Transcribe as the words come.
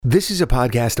This is a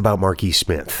podcast about Marquis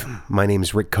Smith. My name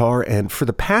is Rick Carr, and for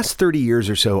the past 30 years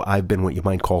or so, I've been what you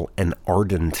might call an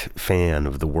ardent fan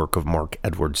of the work of Mark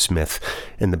Edward Smith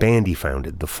and the band he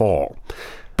founded, The Fall.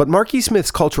 But Marquis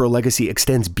Smith's cultural legacy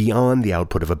extends beyond the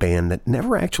output of a band that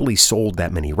never actually sold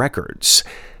that many records.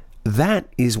 That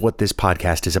is what this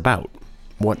podcast is about.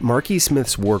 What Marquis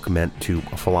Smith's work meant to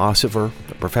a philosopher,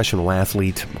 a professional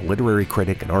athlete, a literary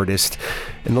critic, an artist,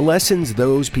 and the lessons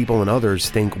those people and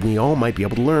others think we all might be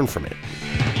able to learn from it.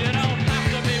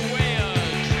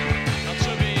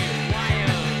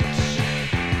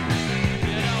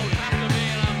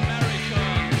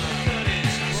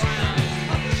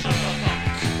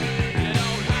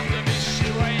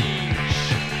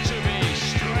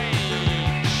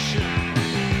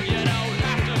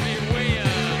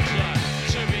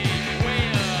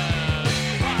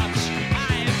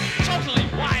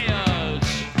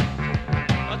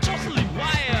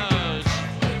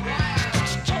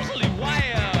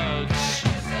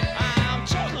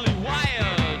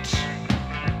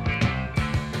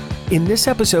 In this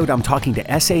episode, I'm talking to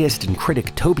essayist and critic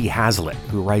Tobi Haslett,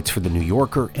 who writes for The New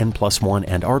Yorker, N+1,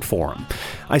 and ArtForum.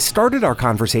 I started our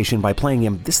conversation by playing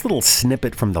him this little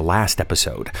snippet from the last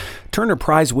episode. Turner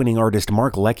Prize-winning artist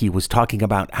Mark Leckey was talking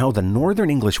about how the Northern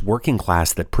English working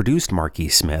class that produced Marquis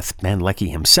Smith, and Leckey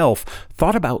himself,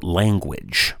 thought about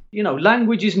language. You know,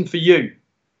 language isn't for you,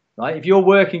 right? If you're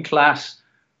working class,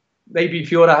 maybe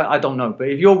if you're, I don't know, but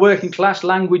if you're working class,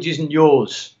 language isn't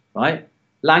yours, right?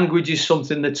 Language is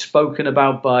something that's spoken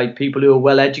about by people who are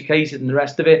well educated and the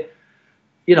rest of it.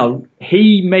 You know,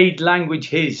 he made language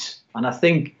his. And I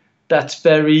think that's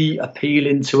very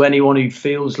appealing to anyone who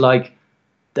feels like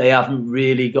they haven't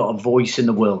really got a voice in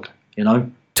the world, you know?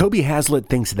 Tobi Haslett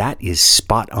thinks that is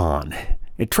spot on.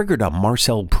 It triggered a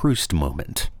Marcel Proust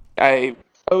moment. I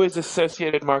always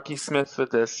associated Marquis Smith with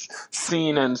this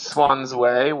scene in Swan's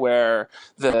Way where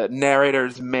the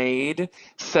narrator's maid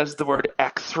says the word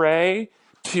X-ray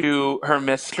to her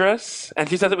mistress, and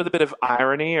she says it with a bit of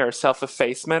irony or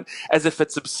self-effacement, as if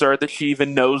it's absurd that she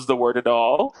even knows the word at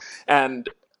all. And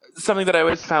something that I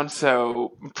always found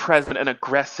so present and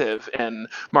aggressive in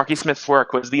Marquis Smith's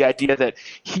work was the idea that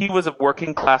he was a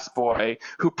working class boy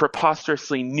who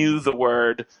preposterously knew the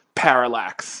word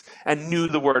parallax and knew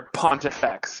the word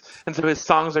pontifex. And so his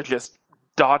songs are just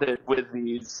dotted with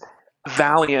these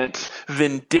valiant,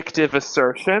 vindictive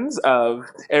assertions of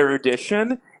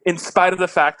erudition, in spite of the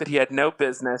fact that he had no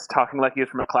business talking like he was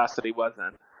from a class that he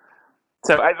wasn't.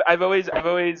 So I've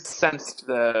always sensed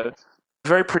the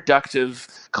very productive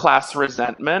class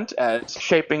resentment as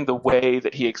shaping the way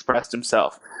that he expressed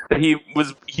himself. That he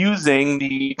was using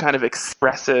the kind of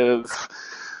expressive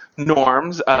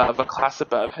norms of a class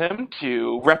above him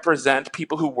to represent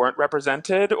people who weren't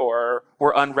represented or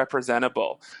were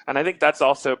unrepresentable. And I think that's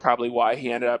also probably why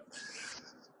he ended up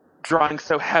drawing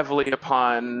so heavily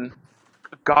upon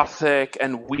Gothic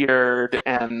and weird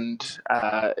and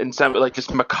some like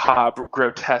just macabre,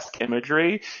 grotesque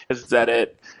imagery, is that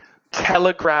it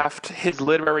telegraphed his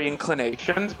literary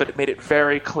inclinations, but it made it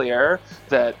very clear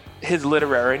that his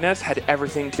literariness had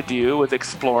everything to do with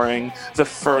exploring the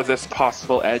furthest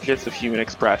possible edges of human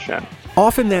expression.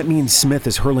 Often that means Smith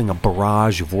is hurling a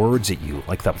barrage of words at you,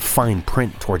 like the fine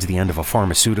print towards the end of a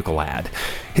pharmaceutical ad.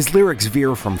 His lyrics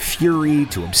veer from fury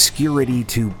to obscurity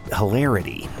to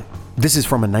hilarity. This is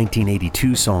from a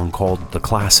 1982 song called The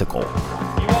Classical. You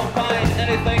won't find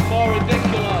anything more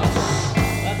ridiculous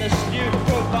than the skewed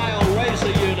profile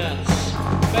razor units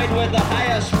made with the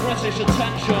highest British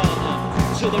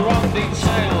attention to the wrong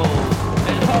detail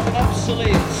in hot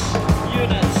obsolete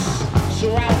units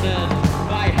surrounded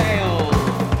by hail.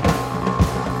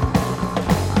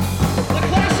 The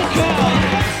classical!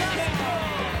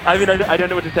 I mean, I don't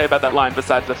know what to say about that line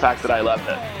besides the fact that I loved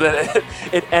it. That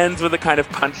it ends with a kind of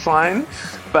punchline,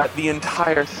 but the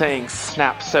entire thing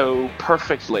snaps so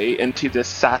perfectly into this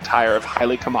satire of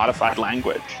highly commodified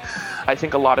language. I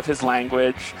think a lot of his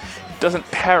language doesn't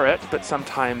parrot, but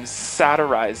sometimes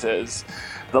satirizes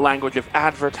the language of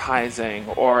advertising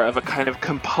or of a kind of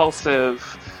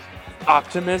compulsive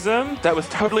optimism that was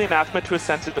totally anathema to his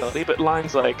sensibility, but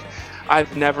lines like,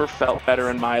 "I've never felt better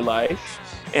in my life,"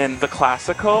 and The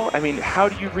Classical, I mean, how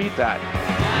do you read that?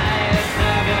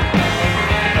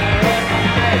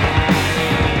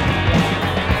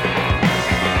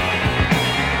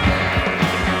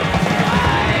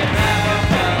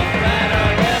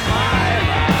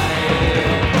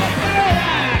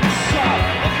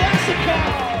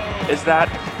 Is that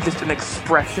just an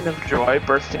expression of joy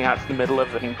bursting out from the middle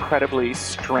of an incredibly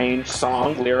strange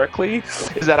song lyrically?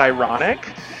 Is that ironic?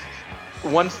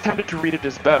 One's tempted to read it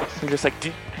as both. I'm just like,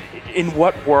 in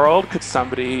what world could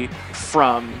somebody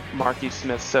from Marky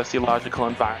Smith's sociological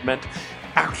environment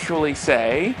actually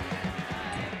say,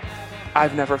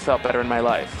 I've never felt better in my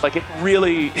life. Like, it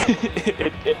really,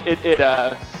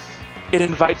 it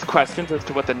invites questions as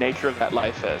to what the nature of that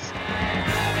life is.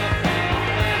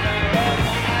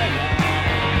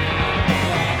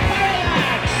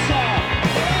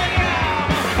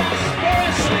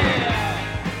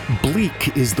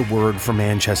 Bleak is the word for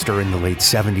Manchester in the late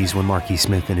 70s when Marky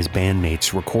Smith and his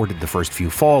bandmates recorded the first few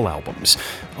Fall albums.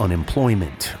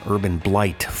 Unemployment, urban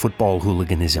blight, football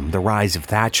hooliganism, the rise of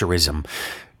Thatcherism.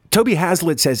 Tobi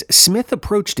Haslett says Smith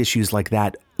approached issues like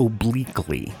that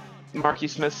obliquely. Marky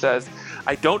Smith says,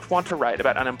 I don't want to write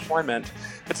about unemployment.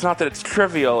 It's not that it's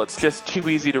trivial, it's just too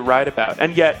easy to write about.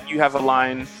 And yet you have a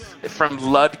line from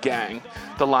Lud Gang,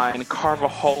 the line, carve a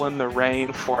hole in the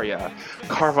rain for ya,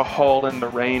 carve a hole in the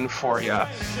rain for ya.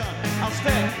 I'll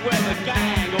stick with the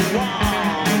gang of one.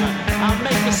 I'll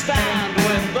make a stand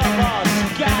with the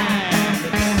boss gang.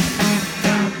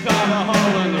 Carve a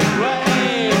hole in the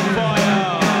rain for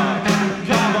ya.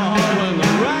 Carve a hole in the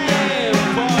rain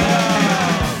for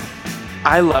ya.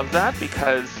 I love that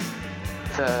because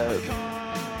the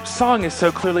song is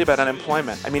so clearly about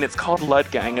unemployment. I mean, it's called Lud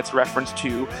Gang. It's reference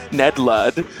to Ned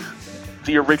Ludd,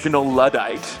 the original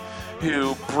Luddite,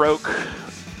 who broke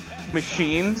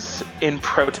machines in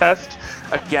protest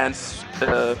against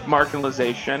the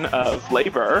marginalization of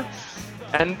labor.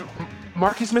 And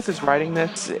Marky Smith is writing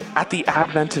this at the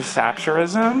advent of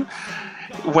Thatcherism,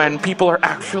 when people are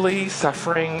actually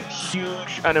suffering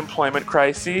huge unemployment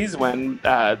crises, when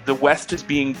the West is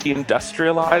being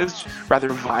deindustrialized rather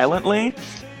violently.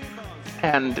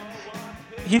 And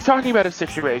he's talking about a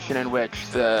situation in which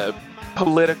the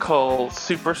political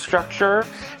superstructure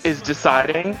is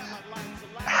deciding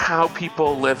how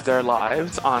people live their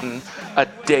lives on a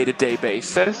day-to-day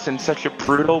basis in such a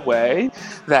brutal way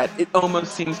that it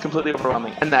almost seems completely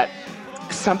overwhelming, and that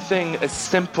something as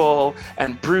simple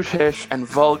and brutish and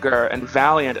vulgar and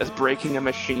valiant as breaking a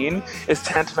machine is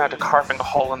tantamount to carving a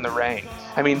hole in the rain.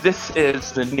 I mean, this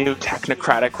is the new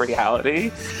technocratic reality.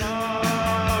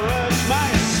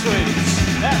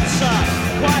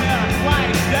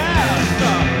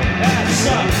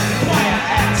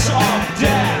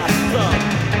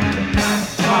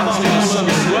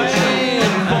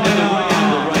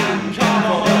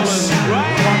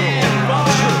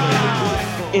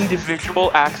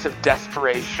 Individual acts of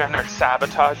desperation or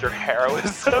sabotage or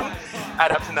heroism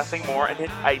add up to nothing more, and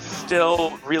I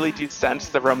still really do sense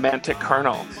the romantic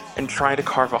kernel in trying to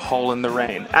carve a hole in the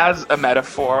rain as a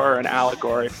metaphor or an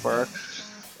allegory for,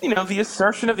 the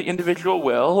assertion of the individual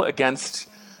will against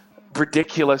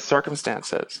ridiculous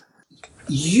circumstances.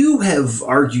 You have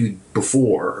argued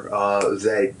before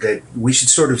that we should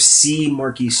sort of see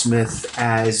Marky Smith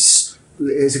as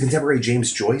a contemporary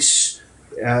James Joyce.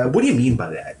 What do you mean by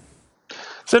that?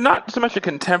 So not so much a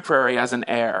contemporary as an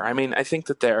heir. I mean, I think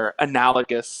that they're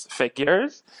analogous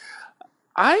figures.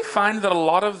 I find that a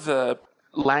lot of the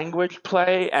language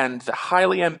play and the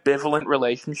highly ambivalent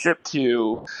relationship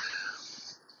to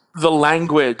the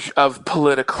language of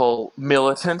political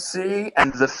militancy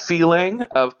and the feeling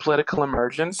of political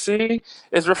emergency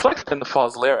is reflected in the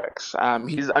Fall's lyrics.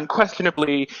 He's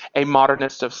unquestionably a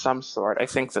modernist of some sort. I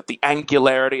think that the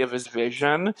angularity of his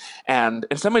vision and,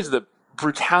 in some ways, the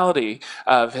brutality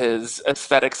of his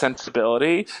aesthetic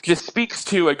sensibility just speaks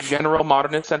to a general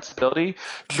modernist sensibility.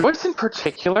 Joyce in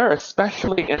particular,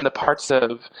 especially in the parts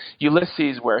of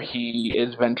Ulysses where he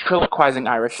is ventriloquizing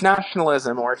Irish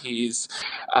nationalism, or he's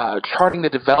charting the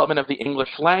development of the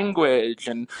English language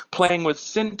and playing with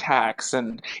syntax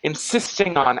and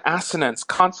insisting on assonance,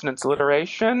 consonance,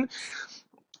 alliteration.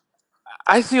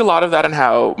 I see a lot of that in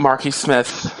how Marky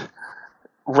Smith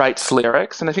writes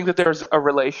lyrics, and I think that there's a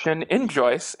relation in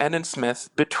Joyce and in Smith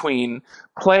between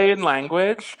play and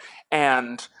language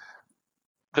and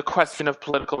the question of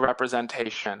political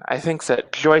representation. I think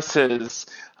that Joyce's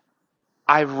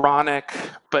ironic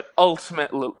but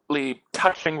ultimately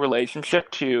touching relationship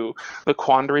to the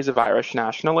quandaries of Irish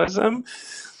nationalism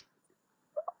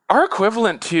are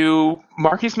equivalent to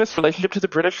Marky Smith's relationship to the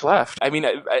British left. I mean,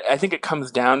 I think it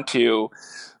comes down to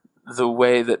the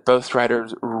way that both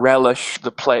writers relish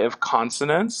the play of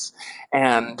consonants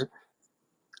and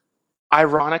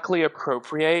ironically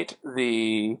appropriate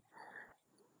the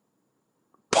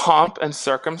pomp and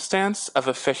circumstance of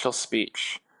official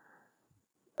speech.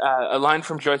 A line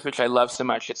from Joyce which I love so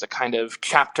much, it's a kind of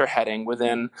chapter heading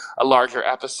within a larger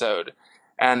episode.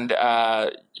 And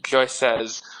Joyce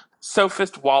says,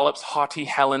 Sophist wallops haughty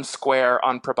Helen Square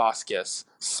on proboscis,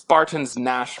 Spartans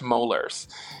gnash molars.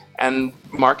 And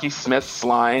Marky Smith's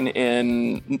line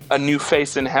in A New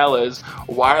Face in Hell is,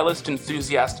 wireless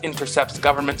enthusiast intercepts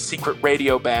government secret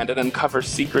radio band and uncovers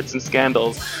secrets and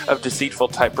scandals of deceitful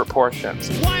type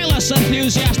proportions. Wireless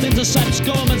enthusiast intercepts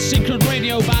government secret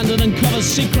radio band and uncovers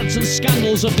secrets and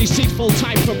scandals of deceitful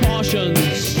type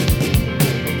proportions.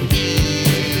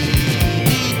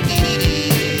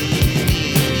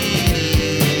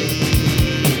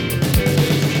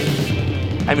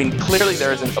 I mean, clearly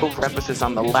there is an overemphasis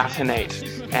on the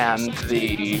Latinate and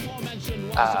the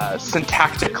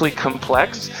syntactically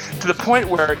complex, to the point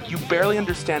where you barely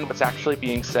understand what's actually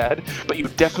being said, but you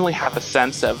definitely have a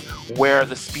sense of where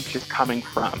the speech is coming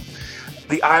from.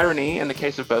 The irony in the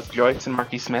case of both Joyce and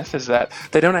Marky Smith is that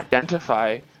they don't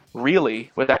identify really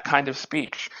with that kind of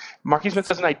speech. Marky Smith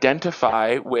doesn't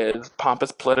identify with pompous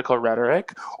political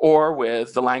rhetoric or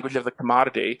with the language of the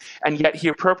commodity, and yet he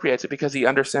appropriates it because he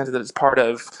understands that it's part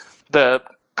of the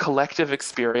collective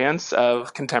experience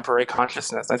of contemporary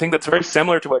consciousness. I think that's very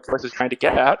similar to what Joyce is trying to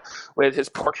get at with his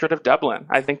portrait of Dublin.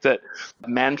 I think that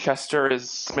Manchester is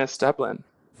Smith's Dublin.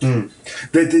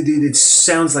 It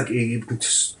sounds like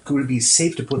could it be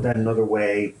safe to put that another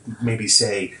way, maybe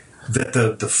say that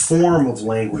the form of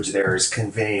language there is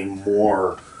conveying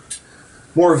more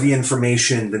of the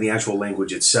information than the actual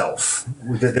language itself.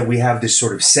 That we have this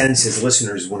sort of sense as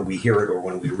listeners when we hear it or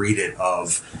when we read it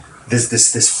of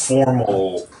this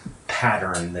formal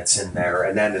pattern that's in there,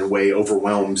 and that in a way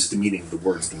overwhelms the meaning of the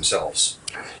words themselves.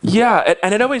 Yeah,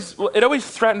 and it always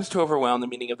threatens to overwhelm the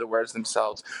meaning of the words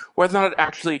themselves. Whether or not it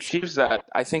actually achieves that,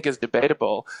 I think, is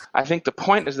debatable. I think the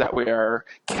point is that we are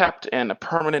kept in a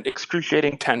permanent,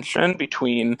 excruciating tension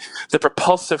between the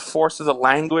propulsive force of the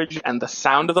language and the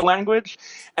sound of the language,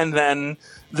 and then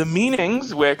the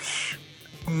meanings, which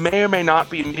may or may not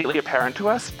be immediately apparent to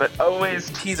us, but always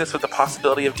tease us with the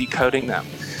possibility of decoding them.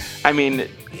 I mean,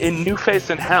 in New Face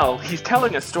in Hell, he's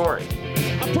telling a story.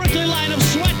 A prickly line of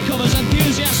sweat covers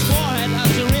enthusiast's forehead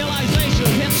as the realization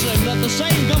hits him that the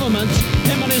same government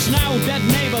him and his now dead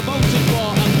neighbor voted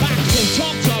for and backed and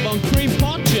talked of on cream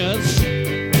portraits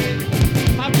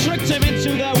have tricked him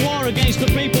into their war against the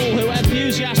people who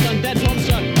enthusiast and dead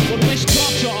hunter would wish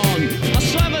torture on. A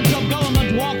servant of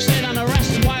government walks in and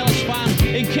arrests wireless fan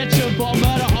in kitchen for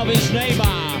murder of his neighbor.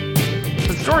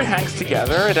 The story hangs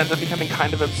together, it ends up becoming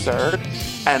kind of absurd,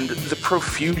 and the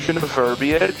profusion of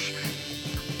verbiage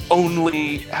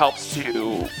only helps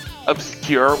to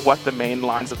obscure what the main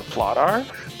lines of the plot are.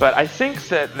 But I think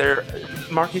that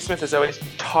Marky Smith is always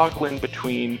toggling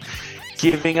between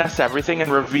giving us everything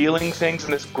and revealing things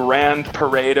in this grand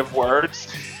parade of words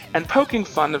and poking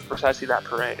fun of precisely that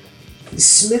parade.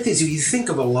 Smith is, if you think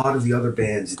of a lot of the other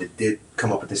bands that did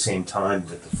come up at the same time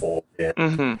that the Fall did,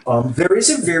 there is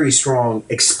a very strong,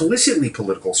 explicitly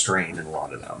political strain in a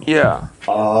lot of them. Yeah.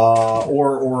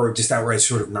 Or just outright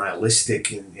sort of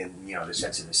nihilistic in the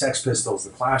sense of the Sex Pistols, the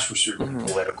Clash were certainly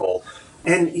political.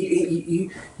 And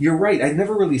you're right, I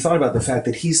never really thought about the fact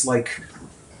that he's like,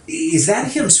 is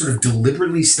that him sort of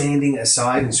deliberately standing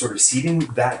aside and sort of ceding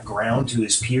that ground to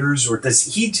his peers, or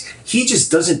does he just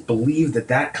doesn't believe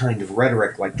that kind of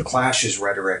rhetoric, like the Clash's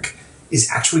rhetoric, is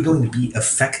actually going to be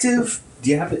effective?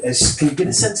 Do you have can you get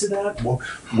a sense of that? Well,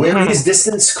 where his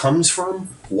distance comes from,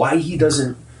 why he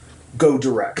doesn't go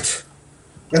direct?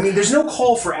 I mean, there's no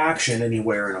call for action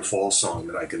anywhere in a Fall song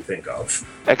that I can think of.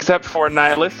 Except for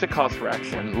nihilistic calls for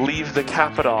action. Leave the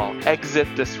capital. Exit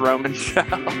this Roman shell.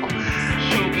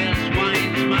 Showbiz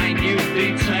wine's minute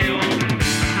detail.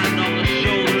 Hand on the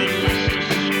shoulder in Leicester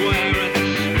Square.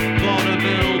 It's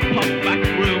vaudeville, pub back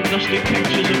room, dusty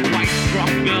pictures of white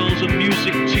frock girls and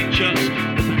music teachers.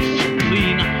 The best to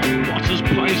clean, water's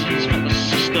poisons for the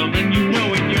system, and you know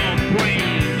in your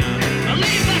brain.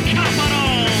 Leave the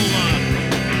capital!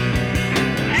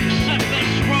 Except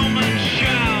this Roman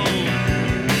shell.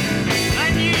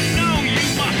 And you know you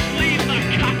must leave the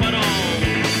capital!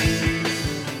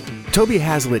 Tobi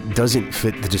Haslett doesn't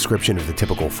fit the description of the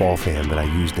typical Fall fan that I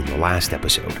used in the last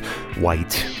episode.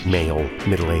 White, male,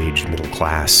 middle-aged, middle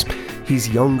class. He's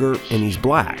younger and he's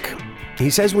black. He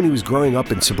says when he was growing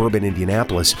up in suburban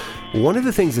Indianapolis, one of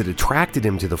the things that attracted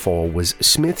him to the Fall was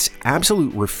Smith's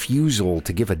absolute refusal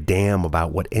to give a damn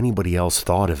about what anybody else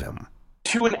thought of him.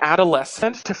 To an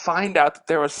adolescent, to find out that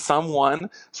there was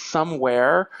someone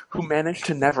somewhere who managed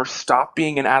to never stop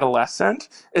being an adolescent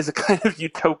is a kind of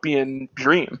utopian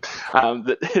dream.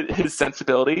 That his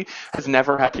sensibility has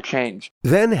never had to change.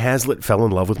 Then Haslett fell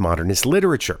in love with modernist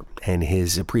literature, and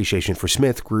his appreciation for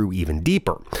Smith grew even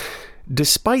deeper,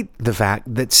 despite the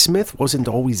fact that Smith wasn't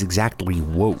always exactly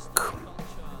woke.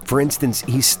 For instance,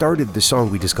 he started the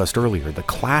song we discussed earlier, the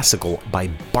classical, by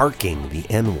barking the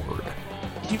N-word.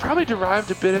 he probably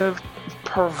derived a bit of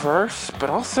perverse, but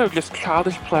also just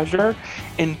childish pleasure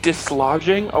in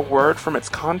dislodging a word from its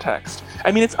context.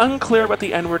 I mean, it's unclear what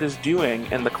the N-word is doing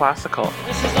in the classical.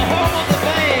 This is the home of the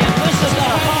band. This is the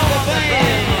home of the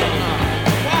band.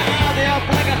 What are the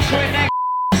obligatory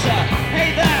negatives?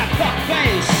 Hey there,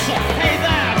 fuckface. Hey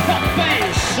there,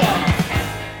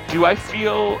 fuckface. Do I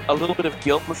feel a little bit of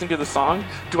guilt listening to the song?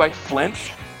 Do I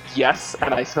flinch? Yes,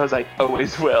 and I suppose I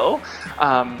always will.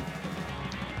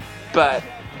 But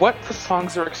what the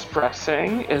songs are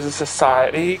expressing is a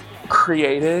society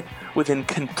created within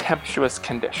contemptuous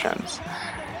conditions.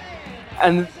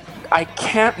 And I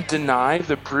can't deny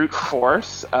the brute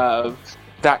force of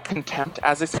that contempt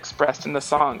as it's expressed in the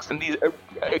songs. And these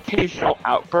occasional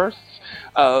outbursts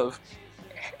of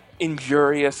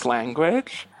injurious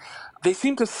language, they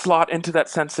seem to slot into that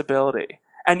sensibility.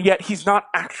 And yet he's not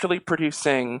actually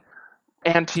producing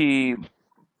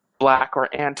anti-black or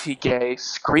anti-gay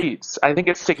screeds. I think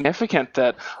it's significant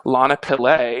that Lana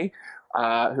Pillay,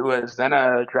 who was then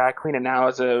a drag queen and now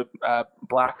is a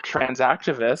black trans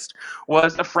activist,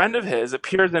 was a friend of his,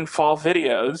 appears in fall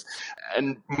videos,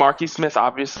 and Marky Smith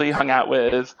obviously hung out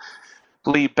with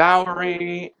Lee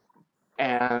Bowery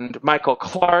and Michael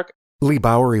Clark. Lee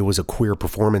Bowery was a queer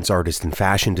performance artist and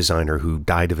fashion designer who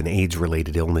died of an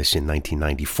AIDS-related illness in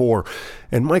 1994.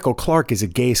 And Michael Clark is a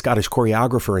gay Scottish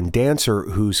choreographer and dancer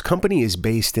whose company is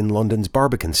based in London's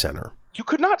Barbican Centre. You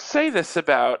could not say this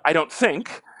about, I don't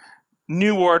think,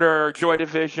 New Order, Joy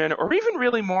Division, or even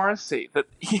really Morrissey.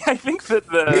 I think that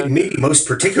maybe most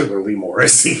particularly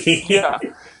Morrissey.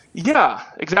 yeah,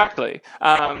 exactly.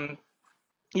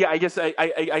 Yeah, I guess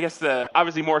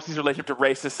obviously Morrissey's relationship to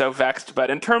race is so vexed, but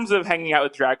in terms of hanging out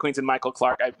with drag queens and Michael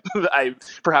Clark, I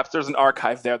perhaps there's an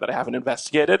archive there that I haven't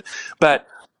investigated. But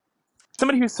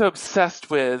somebody who's so obsessed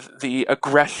with the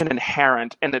aggression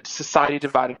inherent in a society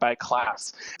divided by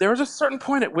class, there was a certain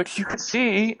point at which you could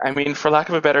see, I mean, for lack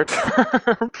of a better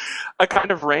term, a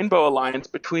kind of rainbow alliance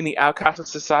between the outcasts of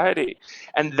society,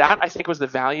 and that I think was the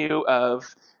value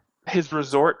of his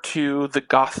resort to the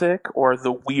gothic or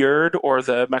the weird or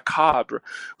the macabre,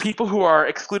 people who are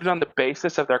excluded on the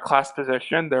basis of their class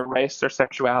position, their race, their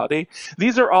sexuality.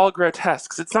 These are all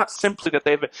grotesques. It's not simply that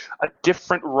they have a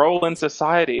different role in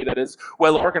society that is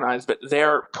well organized, but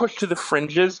they're pushed to the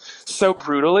fringes so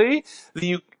brutally that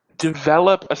you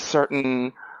develop a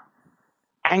certain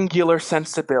angular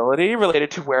sensibility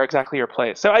related to where exactly you're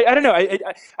placed. So I don't know.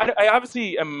 I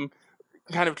obviously am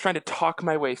kind of trying to talk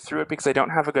my way through it because I don't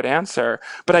have a good answer.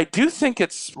 But I do think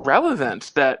it's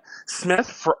relevant that Smith,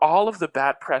 for all of the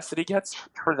bad press that he gets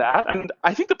for that, and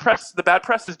I think the bad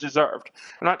press is deserved.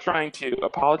 I'm not trying to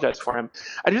apologize for him.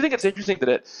 I do think it's interesting that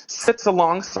it sits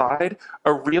alongside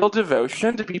a real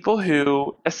devotion to people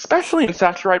who, especially in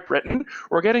Thatcherite Britain,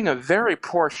 were getting a very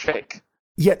poor shake.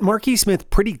 Yet Marky Smith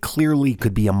pretty clearly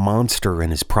could be a monster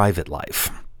in his private life.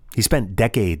 He spent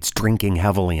decades drinking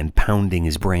heavily and pounding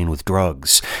his brain with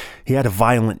drugs. He had a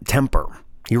violent temper.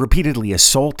 He repeatedly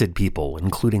assaulted people,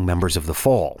 including members of the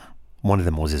Fall. One of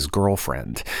them was his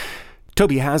girlfriend.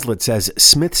 Tobi Haslett says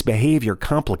Smith's behavior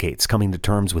complicates coming to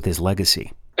terms with his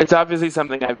legacy. It's obviously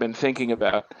something I've been thinking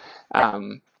about.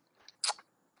 I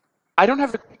don't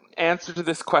have an answer to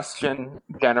this question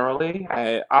generally.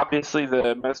 Obviously,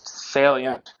 the most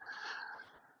salient,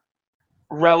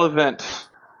 relevant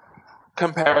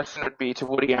comparison would be to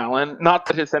Woody Allen. Not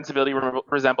that his sensibility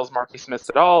resembles Marky Smith's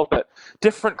at all, but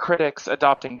different critics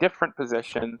adopting different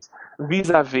positions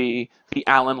vis-a-vis the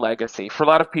Allen legacy. For a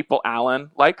lot of people,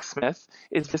 Allen, like Smith,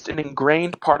 is just an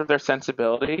ingrained part of their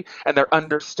sensibility and their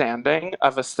understanding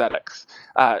of aesthetics.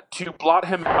 To blot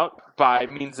him out by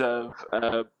means of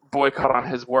boycott on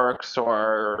his works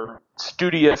or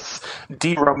studious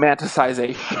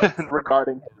de-romanticization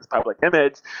regarding his public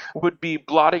image would be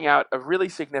blotting out a really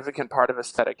significant part of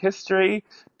aesthetic history.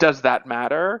 Does that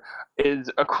matter? Is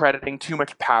accrediting too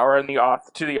much power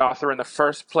to the author in the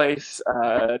first place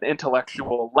an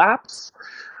intellectual lapse?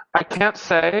 I can't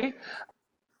say.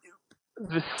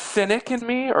 The cynic in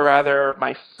me, or rather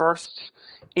my first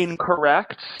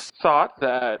incorrect thought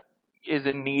that is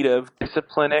in need of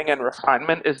disciplining and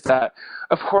refinement, is that,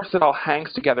 of course, it all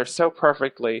hangs together so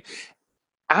perfectly,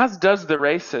 as does the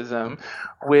racism,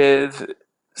 with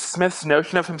Smith's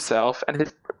notion of himself and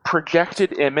his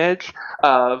projected image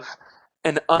of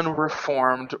an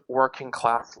unreformed working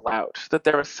class lout. That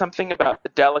there was something about the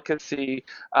delicacy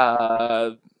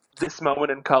of this moment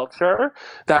in culture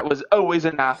that was always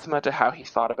anathema to how he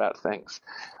thought about things.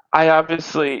 I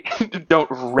obviously don't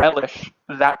relish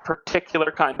that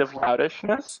particular kind of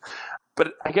loutishness,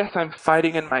 but I guess I'm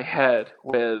fighting in my head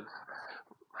with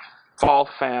Fall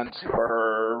fans who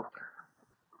are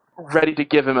ready to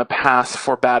give him a pass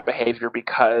for bad behavior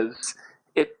because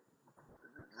it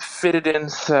fitted in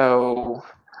so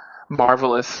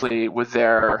marvelously with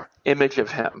their image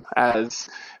of him as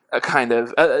a kind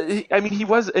of he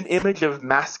was an image of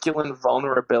masculine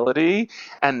vulnerability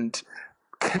and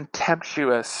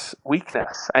contemptuous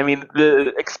weakness. I mean,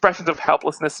 the expressions of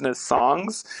helplessness in his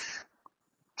songs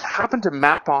happen to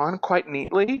map on quite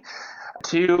neatly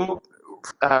to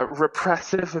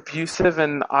repressive, abusive,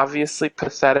 and obviously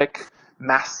pathetic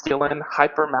masculine,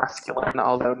 hyper-masculine,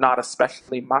 although not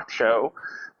especially macho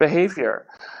behavior.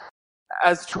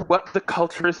 As to what the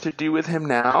culture is to do with him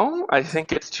now, I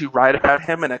think it's to write about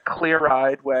him in a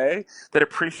clear-eyed way that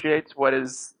appreciates what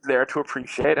is there to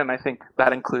appreciate, and I think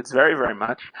that includes very, very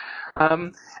much.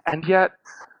 And yet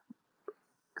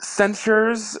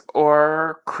censures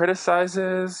or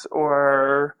criticizes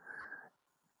or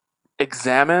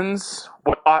examines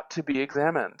what ought to be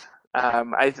examined.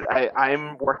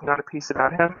 I'm working on a piece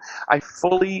about him. I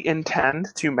fully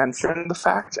intend to mention the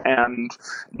fact, and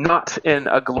not in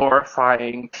a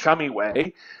glorifying, chummy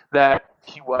way, that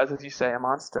he was, as you say, a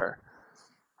monster.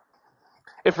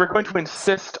 If we're going to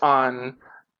insist on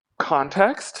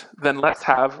context, then let's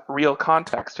have real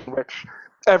context in which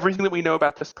everything that we know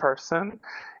about this person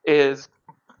is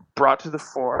brought to the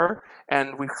fore,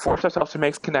 and we force ourselves to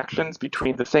make connections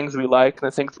between the things we like and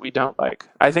the things that we don't like.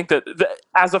 I think that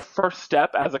as a first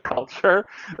step, as a culture,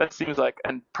 that seems like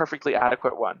a perfectly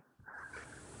adequate one.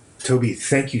 Tobi,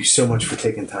 thank you so much for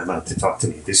taking time out to talk to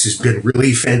me. This has been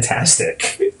really fantastic.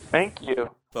 Thank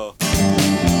you. Oh.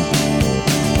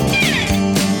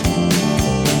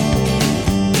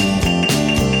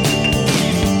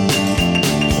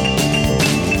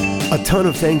 A ton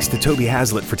of thanks to Tobi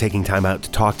Haslett for taking time out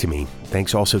to talk to me.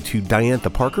 Thanks also to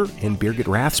Diantha Parker and Birgit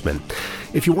Rathsman.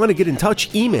 If you want to get in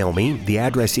touch, email me. The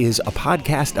address is a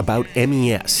podcast about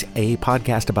MES,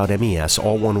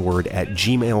 all one word, at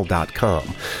gmail.com.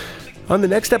 On the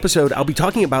next episode, I'll be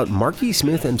talking about Marky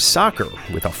Smith and soccer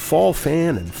with a fall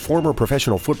fan and former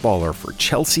professional footballer for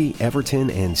Chelsea,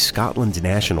 Everton, and Scotland's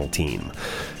national team.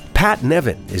 Pat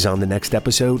Nevin is on the next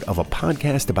episode of a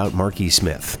podcast about Marky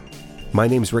Smith. My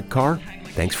name's Rick Carr.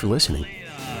 Thanks for listening.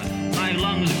 My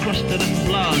lungs crusted in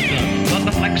blood, but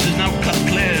the flex is now cut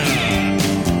clear.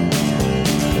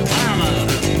 I'm a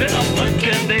bit of a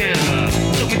kid dear,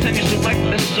 so continues to write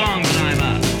this song, but I'm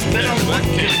a bit of a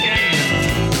kid.